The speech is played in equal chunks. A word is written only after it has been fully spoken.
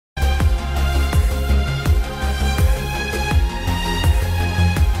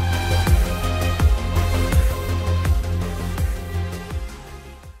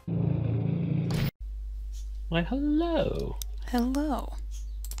Why, hello. Hello.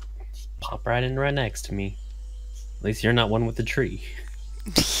 Pop right in right next to me. At least you're not one with the tree.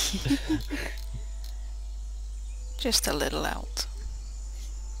 Just a little out.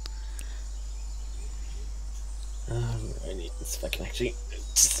 Alrighty, let's see if I can actually.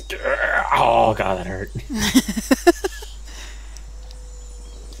 Oh god, that hurt.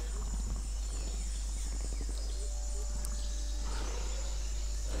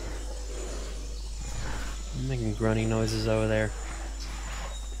 I'm making grunty noises over there.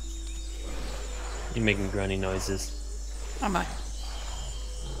 You're making grunty noises. Am I?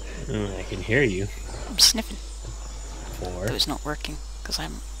 I can hear you. I'm sniffing. For? Though it's not working, because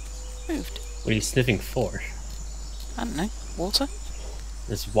I'm moved. What are you sniffing for? I don't know. Water?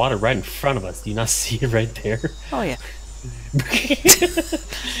 There's water right in front of us. Do you not see it right there? Oh, yeah.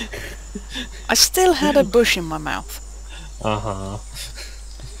 I still had a bush in my mouth. Uh-huh.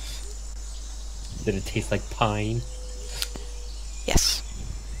 Did it taste like pine? Yes.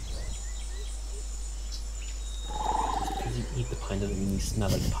 Because you eat the pine doesn't mean you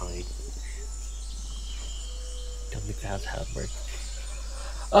smell like pine. Don't think that's how it works.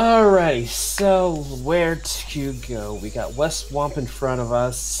 Alrighty, so where to go? We got West Swamp in front of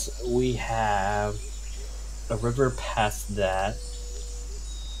us. We have a river past that.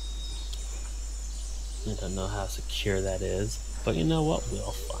 I don't know how secure that is, but you know what?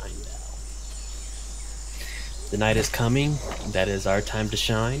 We'll find out. The night is coming. That is our time to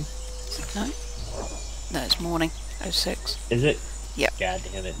shine. Is it night? No, it's morning. 06. Is it? Yep. God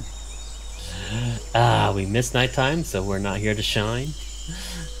damn it. We missed nighttime, so we're not here to shine.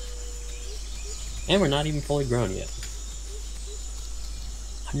 And we're not even fully grown yet.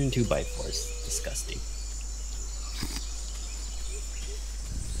 102 bite force. Disgusting.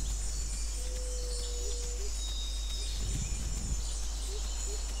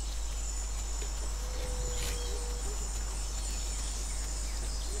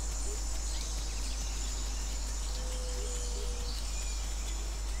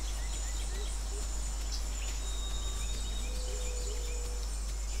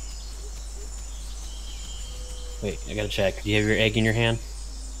 Wait, I gotta check. Do you have your egg in your hand?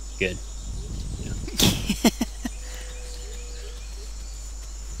 Good. Yeah.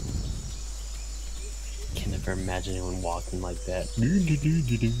 Can never imagine anyone walking like that.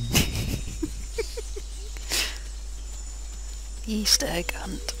 Easter egg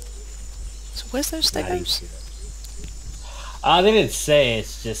hunt. So where's those stegos? They didn't say.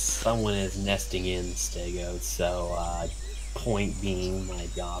 It's just someone is nesting in stegos. So, point being,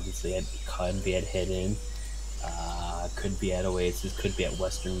 like, obviously it could be at Hidden. Could be at Oasis, could be at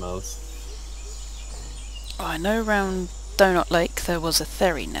Westernmost. Oh, I know around Donut Lake there was a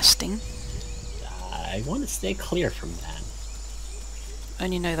Therry nesting. I want to stay clear from that.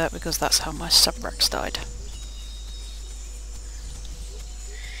 Only know that because that's how my Subrex died.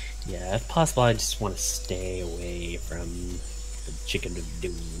 Yeah, if possible, I just want to stay away from the Chicken of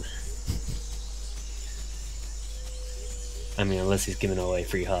Doom. I mean, unless he's giving away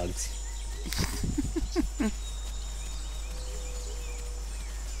free hugs.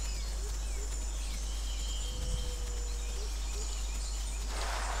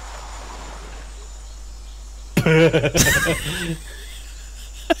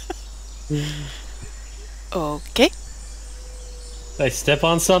 Okay. Did I step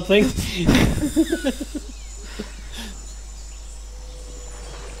on something?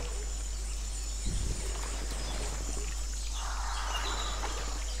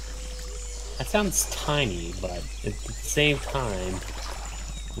 That sounds tiny, but at the same time,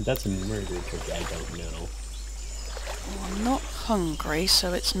 that's a murder turkey. I don't know. Well, I'm not hungry,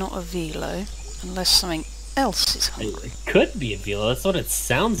 so it's not a velo. Unless something else is hungry. It could be a velo. That's what it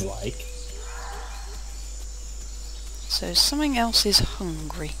sounds like. So something else is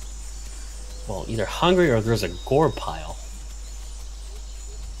hungry. Well, either hungry or there's a gore pile.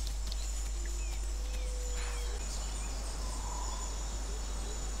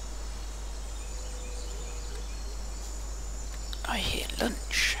 I hear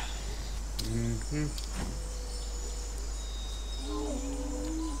lunch. Mm-hmm.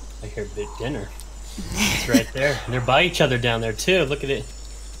 I hear big dinner. It's right there. And they're by each other down there too. Look at it.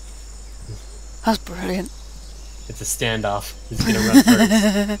 That's brilliant. It's a standoff. He's gonna run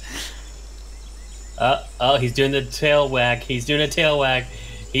first. Oh, he's doing the tail wag. He's doing a tail wag.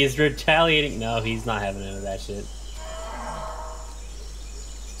 He's retaliating. No, he's not having none of that shit.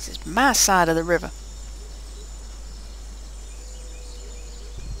 This is my side of the river.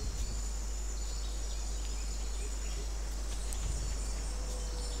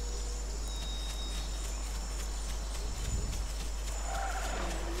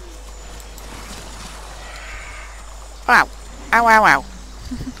 Ow. Ow, ow, ow.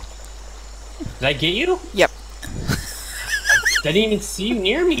 Did I get you? Yep. I didn't even see you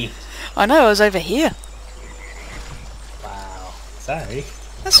near me. I know, I was over here. Wow. Sorry.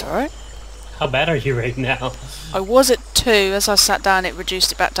 That's alright. How bad are you right now? I was at 2. As I sat down, it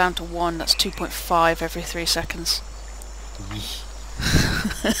reduced it back down to 1. That's 2.5 every 3 seconds. I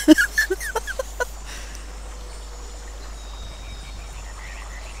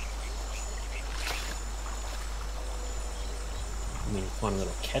mean, want a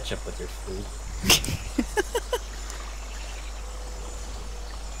little ketchup with your food.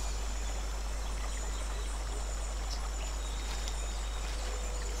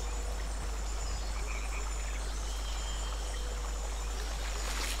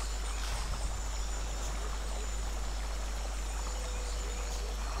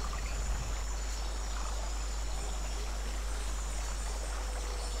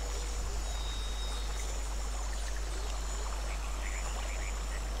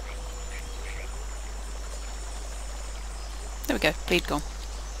 There we go, bleed gone.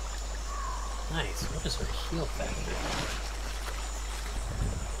 Nice. What is her heal factor?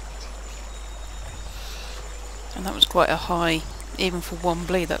 And that was quite a high, even for 1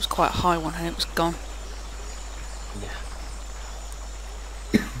 bleed, that was quite a high one and it was gone. Yeah.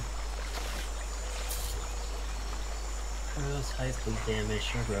 Gross, high speed damage,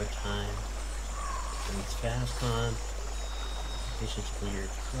 short road time. And it's fast con. Patience for your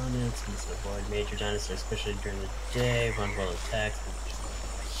opponents, must avoid major dinosaurs, especially during the day. Run well attacks.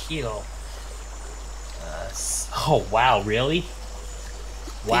 Heal. Oh wow, really?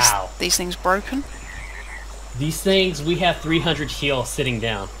 Wow. These things broken? These things, we have 300 heal sitting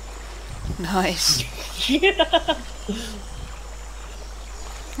down. Nice. Yeah.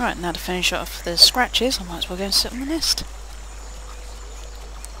 Right, now to finish off the scratches, I might as well go and sit on the nest.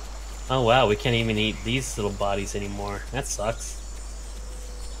 Oh wow, we can't even eat these little bodies anymore. That sucks.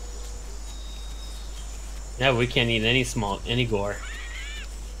 Yeah, we can't eat any gore.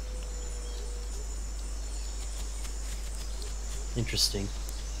 Interesting.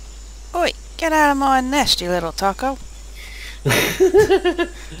 Oi, get out of my nest, you little taco.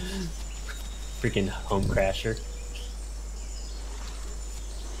 Freaking home crasher.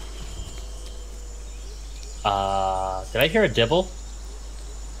 Did I hear a dibble?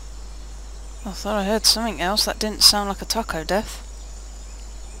 I thought I heard something else that didn't sound like a taco death.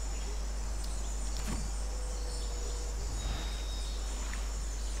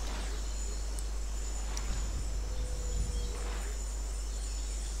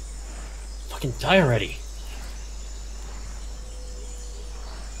 Fucking die already.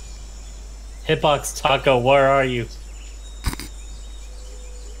 Hitbox Taco, where are you?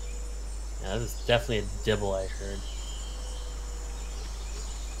 Yeah, this is definitely a dibble I heard.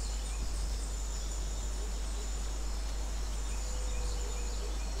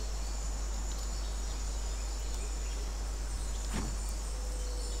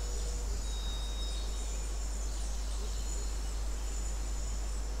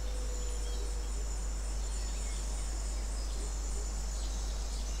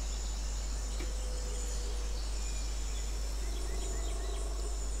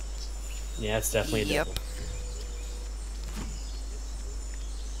 Yeah, it's definitely a Yep.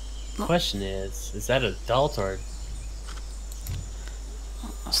 dibble. Question is that adult or...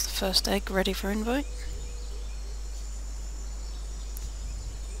 That's the first egg ready for invite.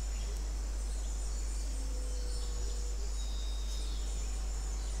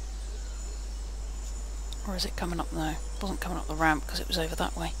 Or is it coming up? No, it wasn't coming up the ramp because it was over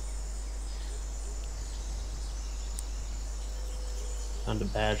that way. Found a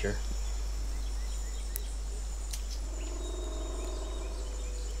badger.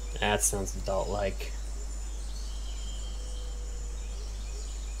 That sounds adult-like.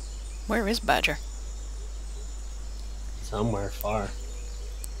 Where is Badger? Somewhere far.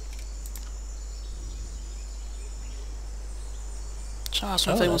 Shall I ask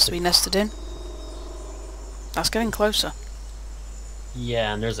him if he wants to be nested in? That's getting closer.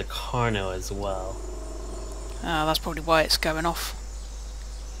 Yeah, and there's a Carno as well. Ah, that's probably why it's going off.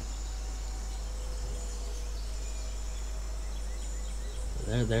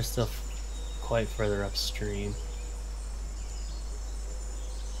 They're still quite further upstream.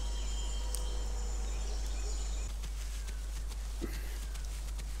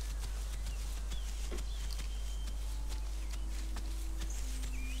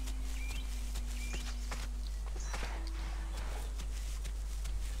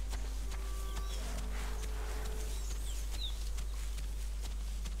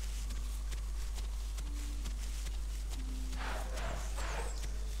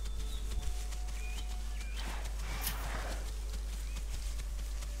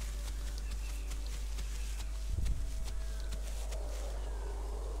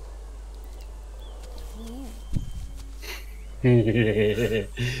 Too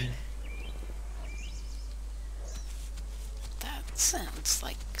That sounds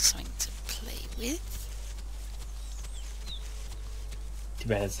like something to play with.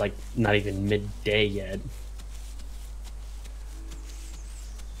 bad it's like not even midday yet.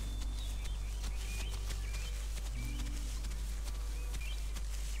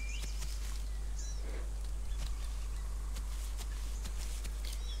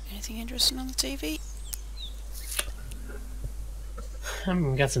 Anything interesting on the TV?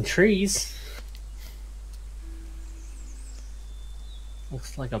 We got some trees.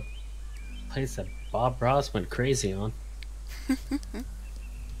 Looks like a place that Bob Ross went crazy on.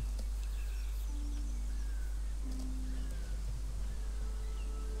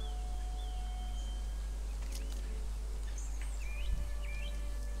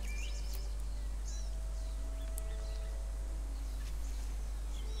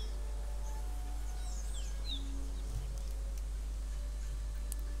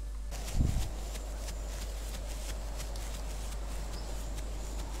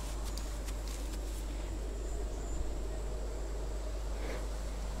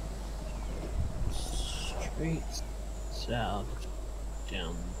 Straight south,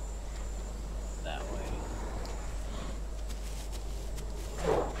 down that way.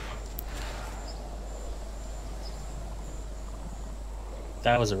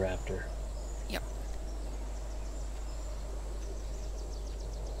 That was a raptor. Yep.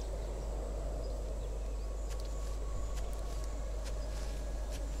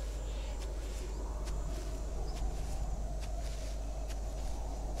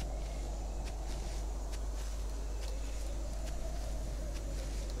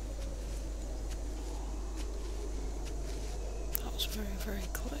 That was very, very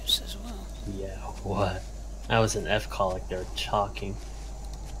close as well. Yeah, what? That was an F call like they were chalking.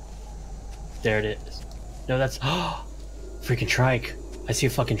 There it is. No, that's freaking trike. I see a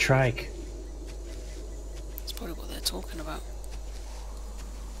fucking trike. That's probably what they're talking about.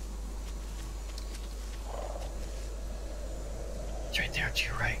 It's right there to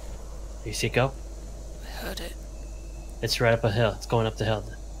your right. You see it go? I heard it. It's right up a hill. It's going up the hill.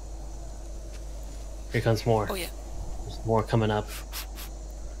 Here comes more. Oh yeah. There's more coming up.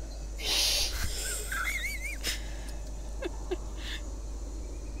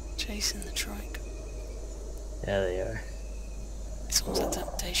 Chasing the trike. Yeah, they are. It's almost a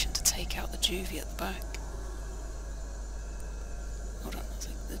temptation to take out the juvie at the back. Hold on, I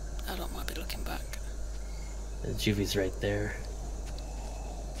think the adult might be looking back. The juvie's right there.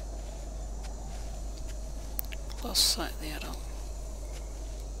 Lost sight of the adult.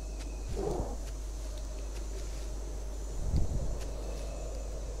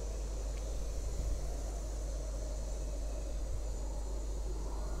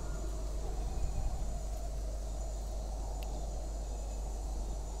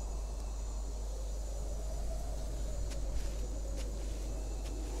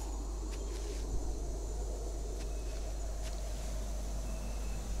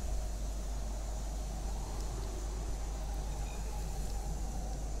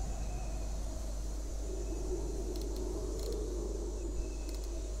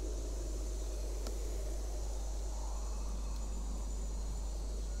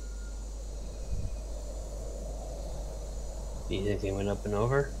 Do you think they went up and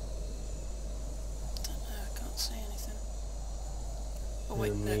over? Don't know, I can't see anything. Oh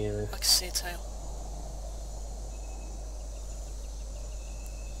wait, Me no, either. I can see a tail.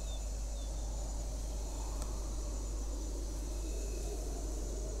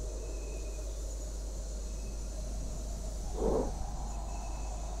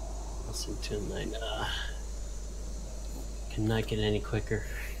 Listen to him like, cannot get any quicker.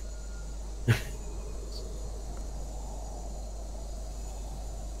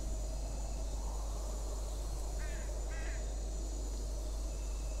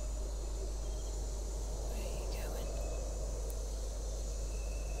 Where are you going?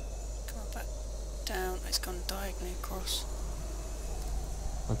 Come on, back down. It's gone diagonally across.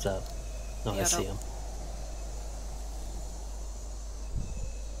 What's up? Oh, Yeah, I see don't- him.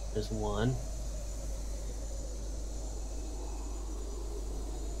 There's one.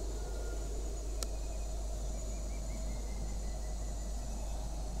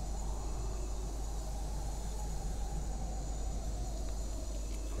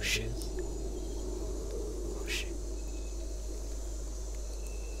 There he is. Oh shit.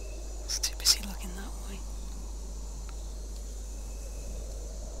 I was too busy looking that way.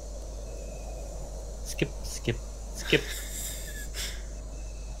 Skip, skip, skip.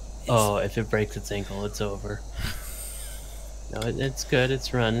 Oh, if it breaks its ankle, it's over. No, it's good.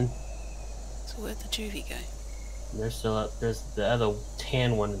 It's running. So where'd the juvie go? They're still up. There's the other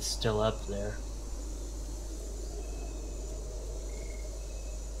tan one is still up there.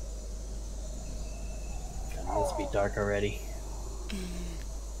 God, it needs to be dark already.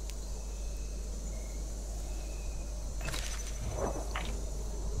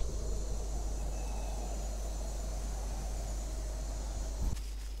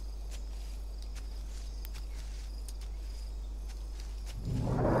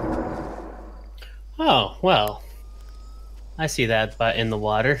 Oh, well. I see that but in the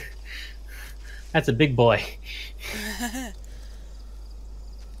water. That's a big boy.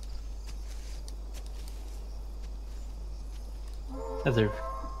 Other.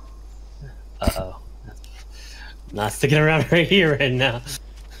 Uh-oh. Not sticking around right here right now.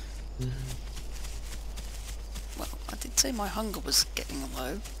 Well, I did say my hunger was getting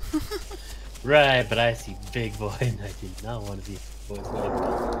low. Right, but I see big boy and I do not want to be boys.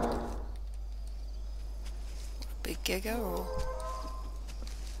 Big gigger or...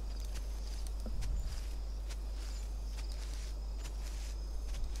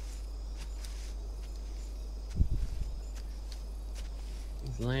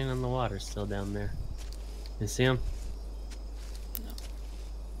 He's laying on the water still down there. You see him? No.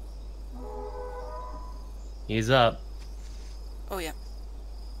 He's up. Oh yeah.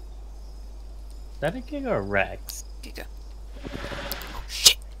 Is that a Giga or a Rex? Giga. Oh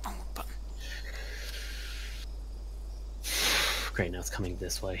shit! Wrong button. Great, now it's coming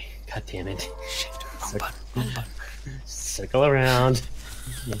this way. God damn it. Shit, wrong button, wrong button. Circle around.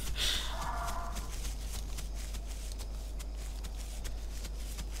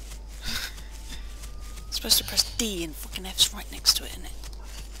 Supposed to press D and fucking F's right next to it, isn't it?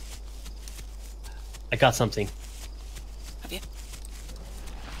 I got something. Have you?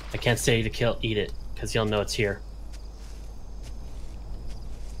 I can't say to eat it, because you'll know it's here.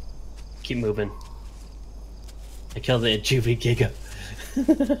 Keep moving. I killed the juvie Giga.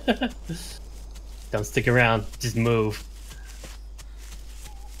 Don't stick around, just move.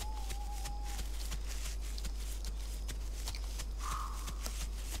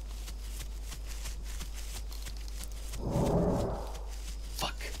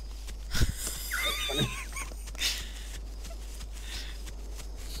 Fuck.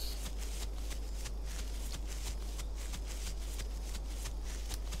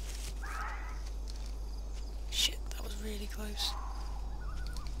 Shit, that was really close.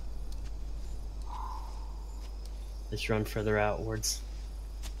 Let's run further outwards.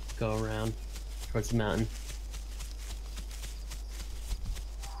 Go around towards the mountain.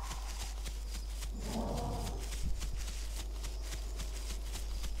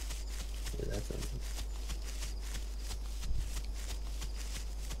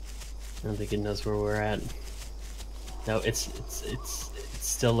 I don't think it knows where we're at. No, it's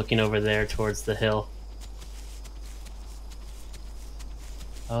still looking over there towards the hill.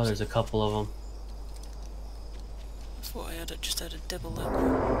 Oh, there's a couple of them. I thought I just had a dibble there.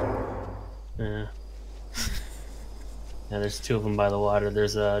 Yeah. Yeah, there's two of them by the water.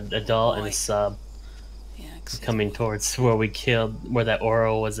 There's a adult and a sub. Yeah, coming towards where we killed, where that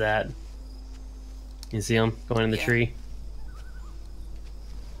Oro was at. You see him going in the tree?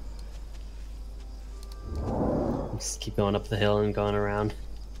 Just keep going up the hill and going around.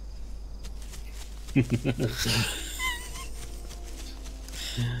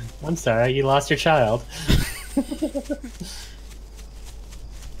 I'm sorry, you lost your child.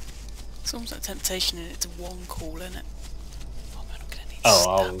 It's almost like temptation and it's one call, isn't it? Oh man, I'm gonna need oh,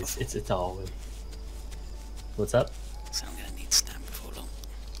 always. It's always. What's up? So I'm gonna need Stan before long.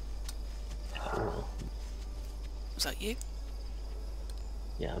 Oh. Was that you?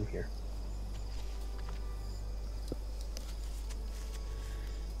 Yeah, I'm here.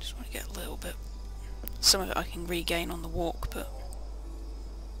 Just want to get a little bit. Some of it I can regain on the walk, but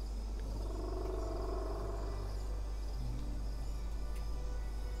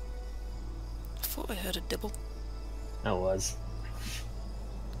I thought I heard a dibble. I was.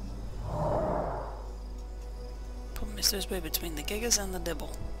 Problem is there's way between the giggers and the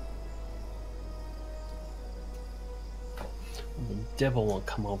dibble. The devil won't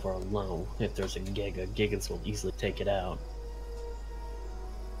come over alone. If there's a Giga, Gigas will easily take it out.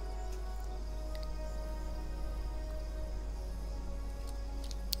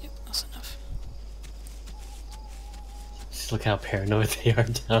 Yep, that's enough. Just look how paranoid they are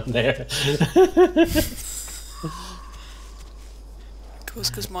down there.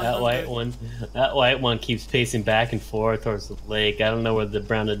 Because my that white one keeps pacing back and forth towards the lake. I don't know where the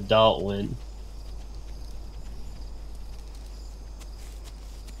brown adult went.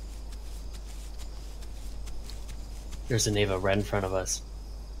 There's a Neva right in front of us.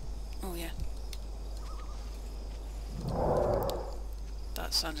 Oh yeah.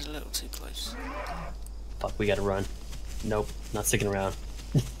 got too close. Fuck, we gotta run. Nope, not sticking around.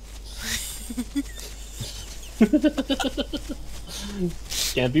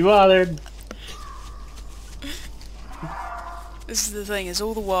 Can't be bothered. This is the thing, is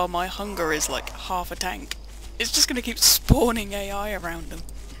all the while my hunger is like half a tank. It's just gonna keep spawning AI around them.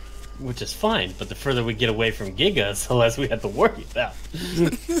 Which is fine, but the further we get away from Gigas, the less we have to worry about.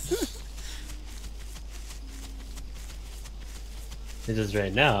 It's just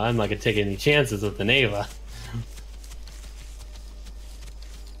right now, I'm not gonna take any chances with the Neva.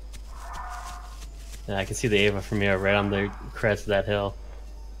 And I can see the Ava from here, right on the crest of that hill.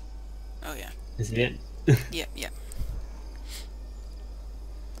 Oh yeah. Is it? Yep, yep.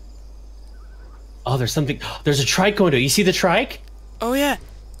 Oh, there's something. There's a trike going to it. You see the trike? Oh yeah.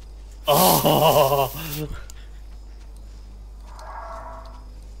 Oh.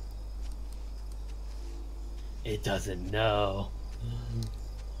 It doesn't know.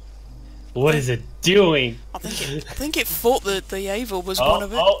 What is it doing? I think it thought that the Ava was one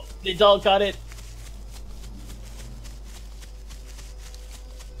of it. Oh, the adult got it.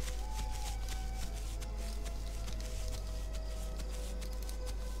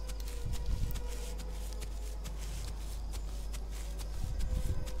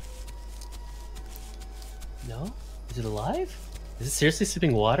 No? Is it alive? Is it seriously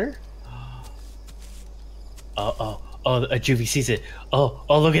sipping water? Oh, a juvie sees it. Oh,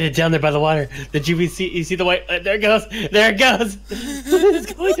 look at it down there by the water. The juvie you see the white, there it goes. There it goes.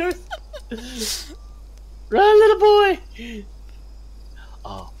 It's going towards. Run, little boy.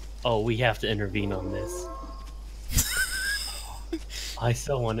 Oh, we have to intervene on this. I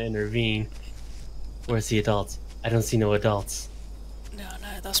still want to intervene. Where's the adults? I don't see no adults. No,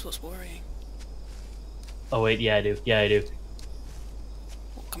 that's what's worrying. Oh wait, yeah I do.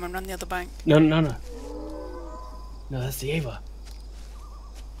 What, come and run the other bank. No. No, that's the Ava.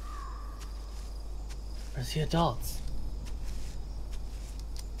 Where's the adults?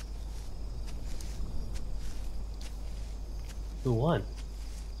 Who won?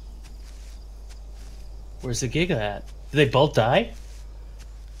 Where's the Giga at? Did they both die?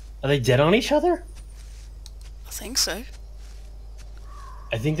 Are they dead on each other? I think so.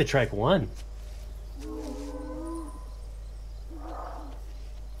 I think the trike won. Ooh.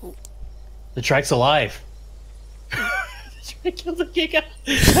 The trike's alive. The trike killed the Giga.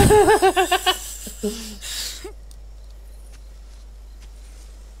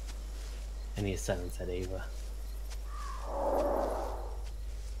 I need to silence that Ava.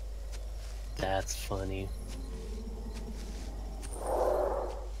 That's funny.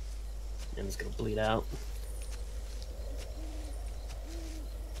 I'm just gonna bleed out.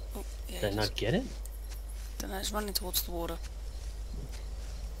 Oh, yeah, Did I not get it? Don't know, it's running towards the water.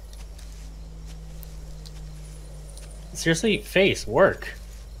 Seriously, face, work.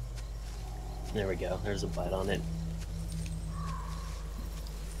 There we go, there's a bite on it.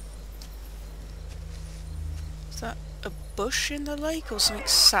 Is that a bush in the lake or something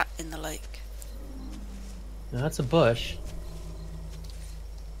sat in the lake? No, that's a bush.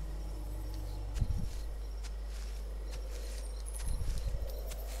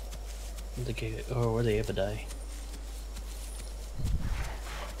 Oh, where the Ava die?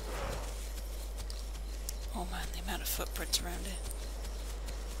 Oh man, the amount of footprints around here.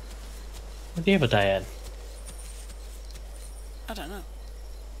 Where'd the Ava die at? I don't know.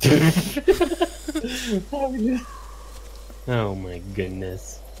 Oh my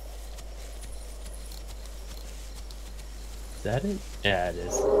goodness. Is that it? Yeah, it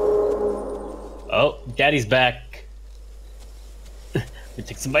is. Oh, Daddy's back. I'm gonna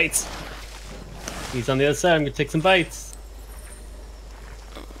take some bites. He's on the other side. I'm gonna take some bites.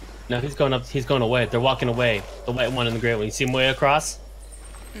 No, he's going up. He's going away. They're walking away. The white one and the gray one. You see him way across?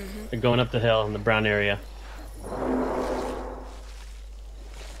 Mm-hmm. They're going up the hill in the brown area.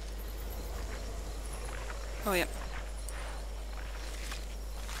 Oh yeah.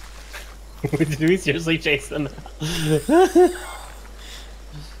 Did we seriously chase them?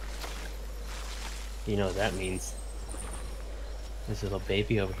 You know what that means. There's a little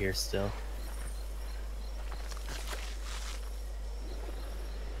baby over here still.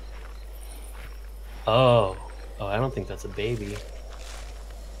 Oh, I don't think that's a baby.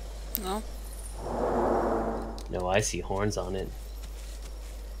 No. No, I see horns on it.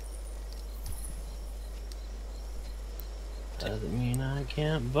 Doesn't mean I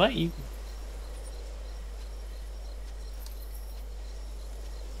can't bite you.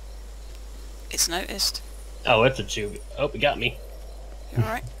 It's noticed. Oh, it's a tube. Oh, it got me. You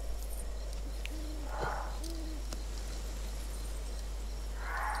alright?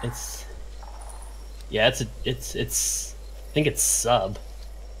 Yeah, it's I think it's sub.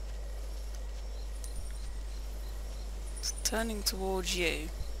 Turning towards you.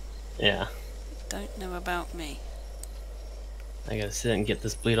 Yeah. Don't know about me. I gotta sit and get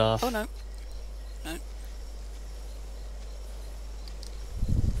this bleed off. Oh no. No.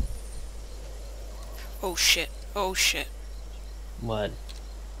 Oh shit. Oh shit. What?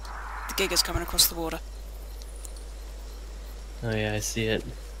 The gigger's coming across the water. Oh yeah, I see it.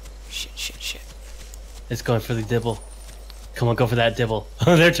 Shit, shit, shit. It's going for the dibble. Come on, go for that dibble.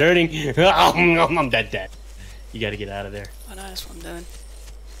 Oh, they're turning. I'm dead. You gotta get out of there. I know, that's what I'm doing.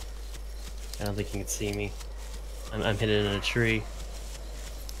 I don't think you can see me. I'm hidden in a tree.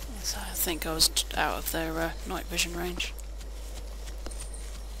 Yes, I think I was out of their night vision range.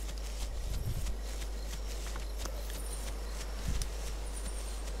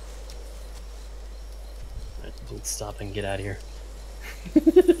 Right, let's stop and get out of here.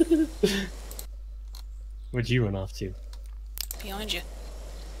 Where'd you run off to? Behind you.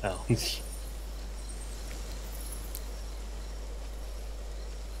 Oh.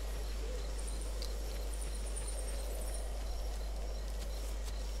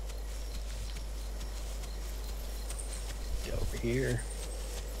 Go over here.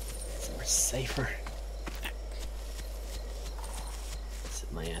 Somewhere safer.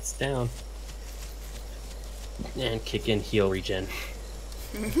 Sit my ass down. And kick in heal regen.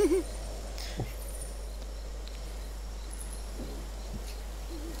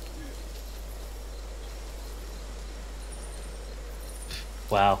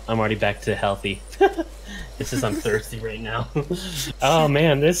 Wow, I'm already back to healthy. It's just I'm thirsty right now. Oh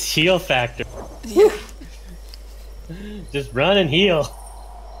man, this heal factor. Yeah. Just run and heal.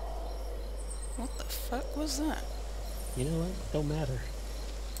 What the fuck was that? You know what? Don't matter.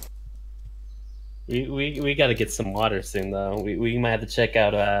 We gotta get some water soon though. We might have to check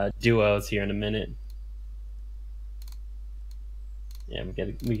out duos here in a minute. Yeah,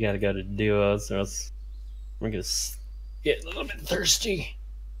 we gotta go to duos or else we're gonna get a little bit thirsty.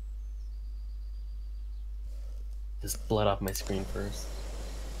 Just blood off my screen first.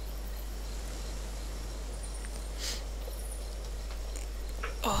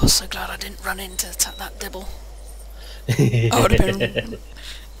 Oh, so glad I didn't run in to attack that dibble. I would have been...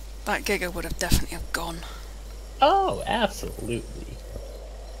 That gigger would have definitely have gone. Oh, absolutely.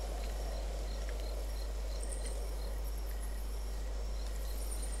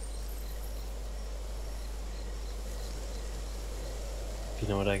 You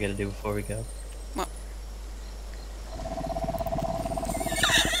know what I gotta do before we go? What?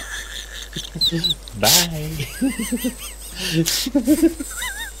 Bye.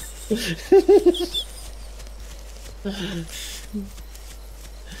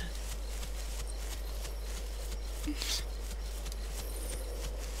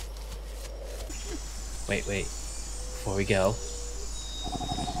 Wait. Before we go.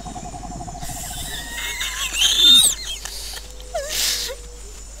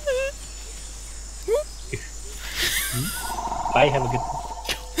 Bye, have a good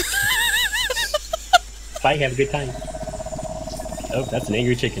Bye, have a good time. Oh, that's an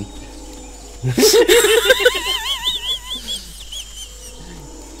angry chicken.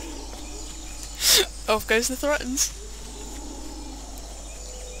 Off goes the threatens.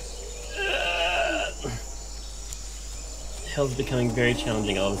 Hell's becoming very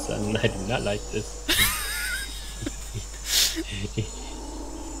challenging all of a sudden. I do not like this.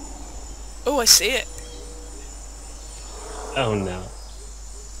 Oh, I see it. Oh no.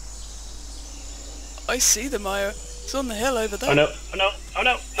 I see the Maya. It's on the hill over there. Oh no, oh no, oh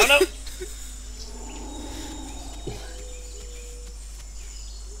no, oh no!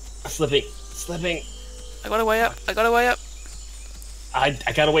 Slipping. I got a way up. I got a way up. I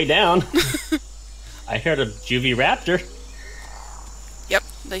got a way down. I heard a juvie raptor. Yep,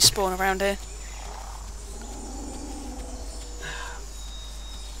 they spawn around here.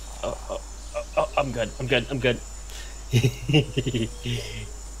 Oh, I'm good.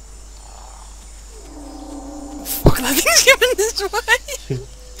 Fuck, that thing's coming this way.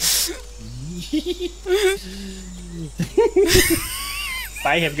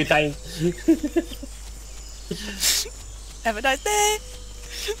 Bye, have a good time. Have a nice day.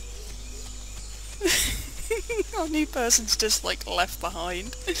 Our new person's just like left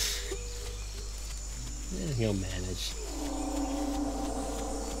behind. Yeah, he'll manage.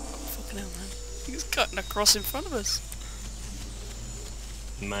 Fucking hell, man. He's cutting across in front of us.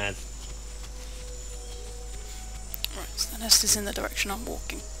 Mad. Right, so the nest is in the direction I'm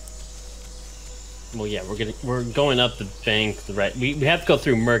walking. Well, yeah, we're going up the bank. The right. We have to go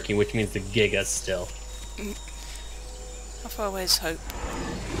through Murky, which means the Giga still. How far away is Hope?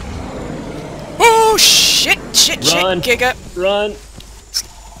 Oh shit! Run, Giga! run!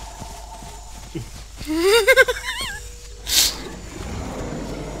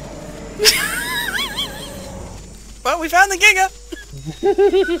 Well, we found the giga!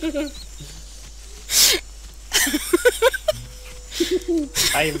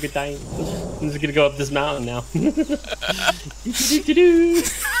 I have a good time. I'm just gonna go up this mountain now.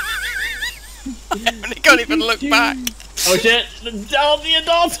 I can't even look back. Oh shit! Tell the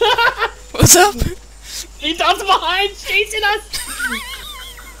adults! What's up? The adults behind chasing us!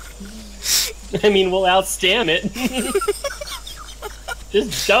 I mean, we'll outstam it.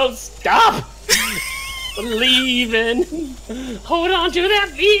 Just don't stop! Believing. Hold on to that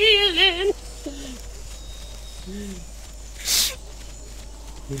feeling.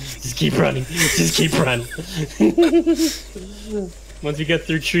 Just keep running. Just keep running. Once we get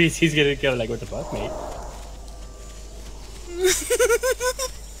through trees, he's gonna go like, what the fuck, mate?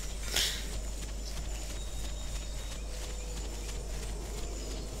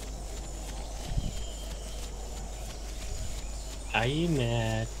 Are you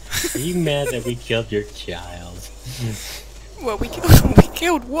mad? Are you mad that we killed your child? Well, we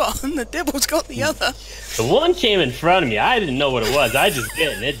killed one, the devil's got the other. The one came in front of me. I didn't know what it was. I just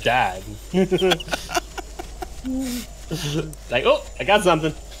did, and it died. Like, oh, I got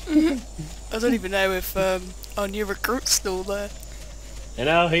something. I don't even know if our new recruit's still there. You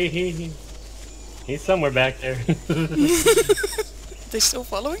know, he's somewhere back there. They still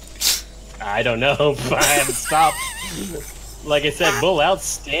following? I don't know, but I haven't stopped. Like I said, we'll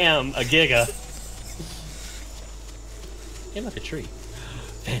outstam a giga. Hey, look, a tree.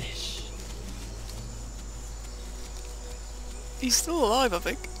 Vanish. He's still alive, I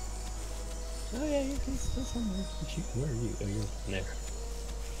think. Oh yeah, he's still somewhere. Where are you? Oh, you're there.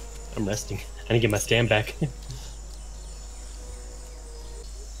 I'm resting. I need to get my stand back.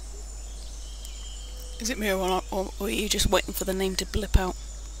 Is it me or are you just waiting for the name to blip out?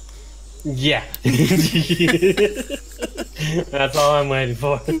 Yeah. That's all I'm waiting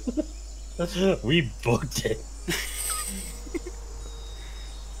for. We booked it.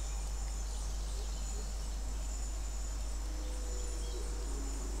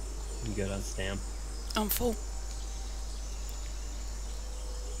 You good on Stam? I'm full.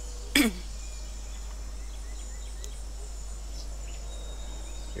 You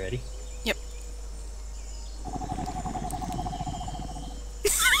ready? Yep.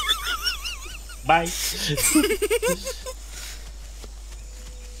 Bye.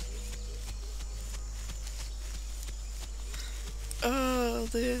 Oh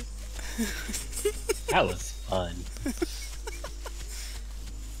dear. That was fun.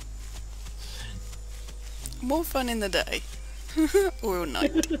 More fun in the day. Or at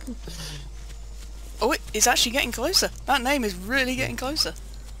night. Oh, it's actually getting closer. That name is really getting closer.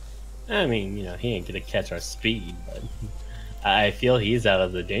 I mean, you know, he ain't gonna catch our speed, but I feel he's out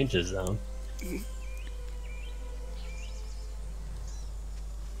of the danger zone.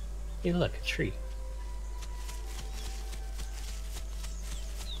 Hey, look, a tree.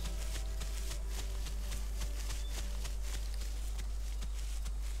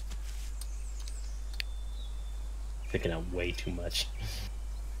 Picking up way too much.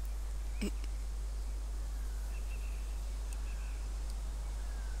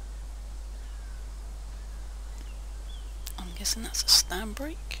 I'm guessing that's a stand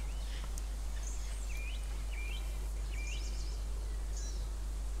break.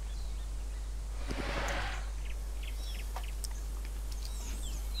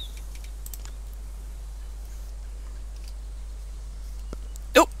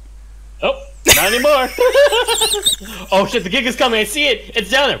 Oh, not anymore. Oh shit, the gig is coming. I see it. It's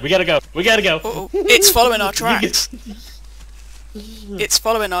down there. We gotta go. We gotta go. Uh-oh. It's following our tracks. It's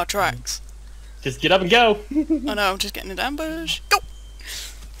following our tracks. Just get up and go. I know, I'm just getting an ambush. Go!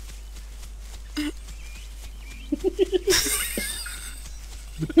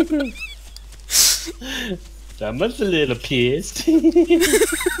 Someone's a little pissed.